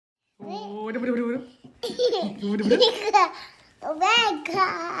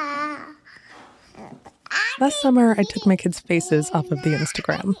Last summer, I took my kids' faces off of the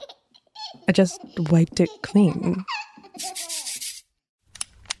Instagram. I just wiped it clean.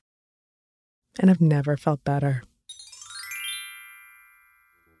 And I've never felt better.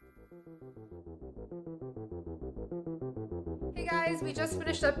 Hey guys, we just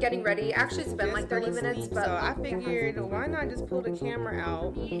finished up getting ready. Actually, it's been like 30 minutes, but... So I figured, why not just pull the camera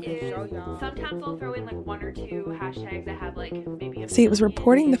out and show y'all? Sometimes I'll throw in like one or two hashtags that have like maybe... See, it was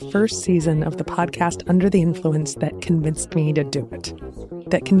reporting the first season of the podcast Under the Influence that convinced me to do it.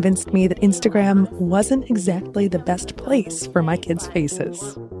 That convinced me that Instagram wasn't exactly the best place for my kids'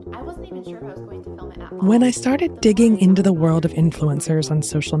 faces. I wasn't even sure if I was going to film it at all. When I started digging into the world of influencers on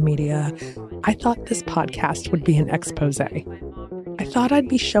social media, I thought this podcast would be an expose. I thought I'd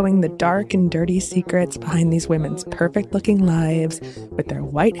be showing the dark and dirty secrets behind these women's perfect-looking lives with their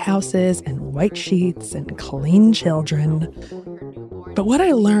white houses and white sheets and clean children. But what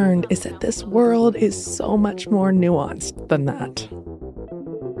I learned is that this world is so much more nuanced than that.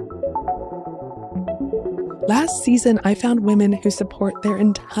 Last season, I found women who support their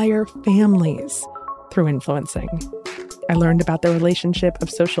entire families through influencing. I learned about the relationship of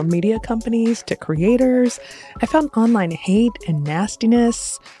social media companies to creators. I found online hate and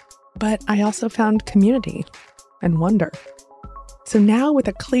nastiness, but I also found community and wonder. So now, with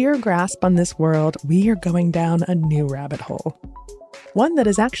a clear grasp on this world, we are going down a new rabbit hole. One that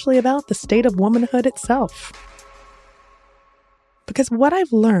is actually about the state of womanhood itself. Because what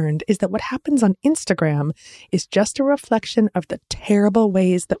I've learned is that what happens on Instagram is just a reflection of the terrible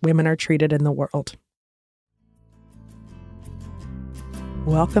ways that women are treated in the world.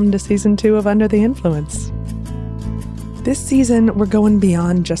 Welcome to Season 2 of Under the Influence. This season, we're going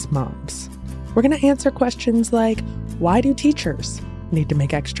beyond just moms. We're going to answer questions like, why do teachers need to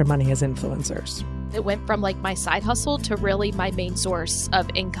make extra money as influencers? It went from like my side hustle to really my main source of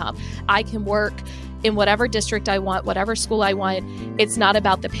income. I can work in whatever district I want, whatever school I want. It's not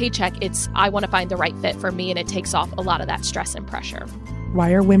about the paycheck. It's I want to find the right fit for me, and it takes off a lot of that stress and pressure.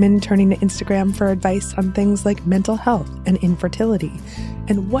 Why are women turning to Instagram for advice on things like mental health and infertility?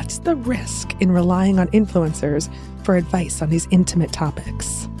 And what's the risk in relying on influencers for advice on these intimate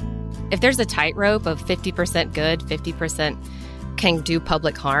topics? If there's a tightrope of 50% good, 50% can do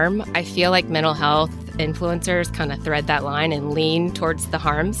public harm, I feel like mental health influencers kind of thread that line and lean towards the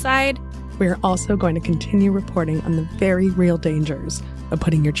harm side. We're also going to continue reporting on the very real dangers of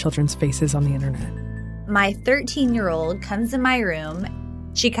putting your children's faces on the internet. My 13-year-old comes in my room.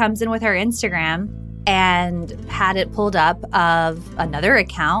 She comes in with her Instagram and had it pulled up of another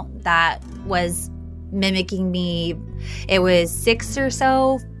account that was mimicking me. It was 6 or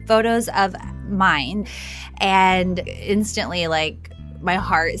so photos of mine. And instantly, like, my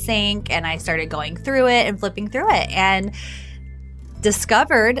heart sank and I started going through it and flipping through it and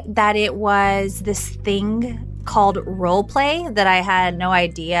discovered that it was this thing called role play that I had no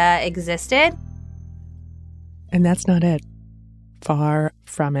idea existed. And that's not it. Far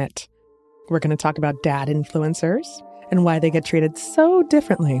from it. We're going to talk about dad influencers and why they get treated so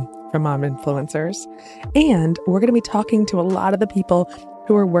differently from mom influencers. And we're going to be talking to a lot of the people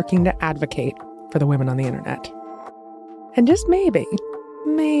who are working to advocate for the women on the internet. And just maybe,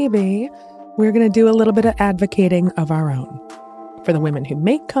 we're going to do a little bit of advocating of our own for the women who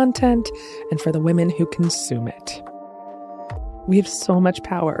make content and for the women who consume it. We have so much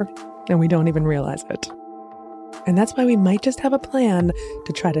power and we don't even realize it. And that's why we might just have a plan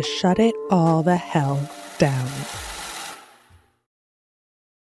to try to shut it all the hell down.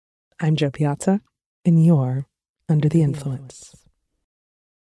 I'm Jo Piazza, and you're Under the Influence.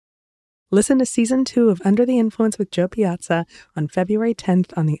 Listen to Season 2 of Under the Influence with Jo Piazza on February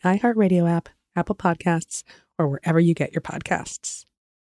 10th on the iHeartRadio app, Apple Podcasts, or wherever you get your podcasts.